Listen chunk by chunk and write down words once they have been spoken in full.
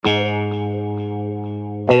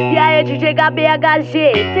E aí, DJ Gá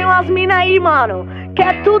BHG, tem umas mina aí, mano, que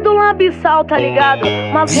é tudo lambissal, tá ligado?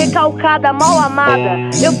 Umas recalcada, mal amada.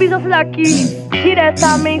 Eu fiz essa daqui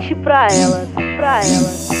diretamente pra elas,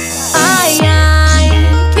 Ai, ai,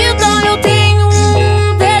 que dó eu tenho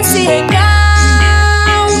desse recalque.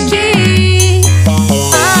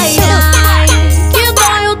 Ai, ai, que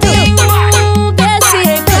dó eu tenho desse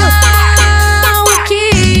recalque.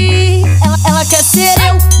 Ela quer ser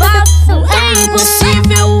eu, bafo, é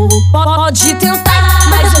impossível. Pode tentar,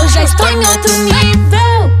 mas eu já estou em outro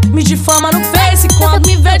nível. Me difama no Face quando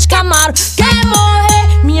me vê de Camaro. Quer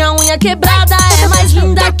morrer? Minha unha quebrada é mais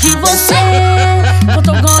linda que você.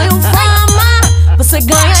 Quando eu ganho fama, você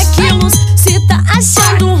ganha quilos. Se tá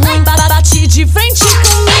achando ruim, bate de frente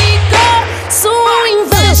comigo. Sua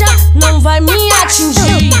inveja não vai me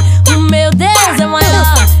atingir. O meu Deus é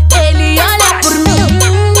maior, ele olha por mim.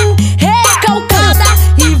 Recalcada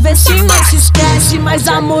e vê se não se esquece. Mais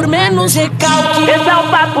amor, menos recalque. Esse é o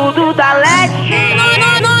papo do Dalete.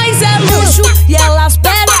 Nós é luxo e elas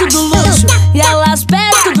perto do luxo. E elas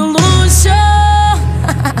perto do luxo.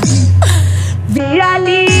 Via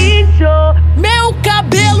lixo. Meu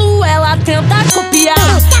cabelo ela tenta copiar.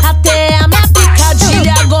 Até a minha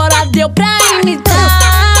picadilha agora deu pra imitar.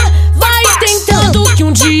 Vai tentando que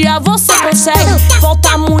um dia você consegue.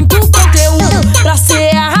 Falta muito conteúdo pra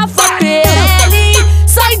ser a Rafa PL.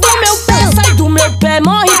 Sai do meu pé,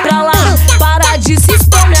 morre pra lá. Para de se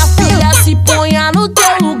expor, minha filha, se ponha no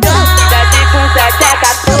teu lugar. 7 com 7 é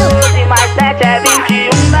 14, mais 7 é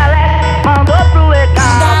 21, Dalete mandou pro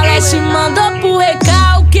recalque. Dalete mandou pro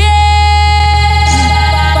recalque.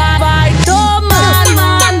 Vai tomar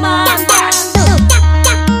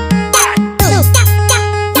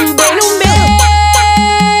bem no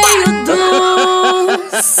meio do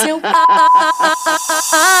seu.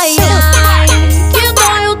 Ai, ai, que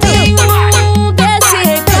dó eu tenho desse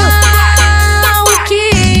recalque.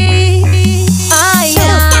 Ai,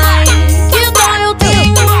 ai, que dó eu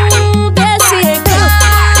tenho desse recalque.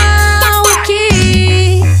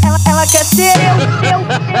 Ela quer ser eu.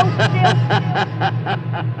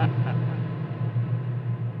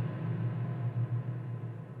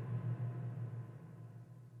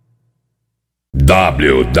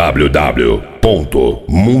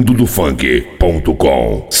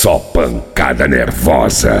 www.mundodofunk.com. Só pancada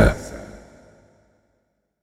nervosa.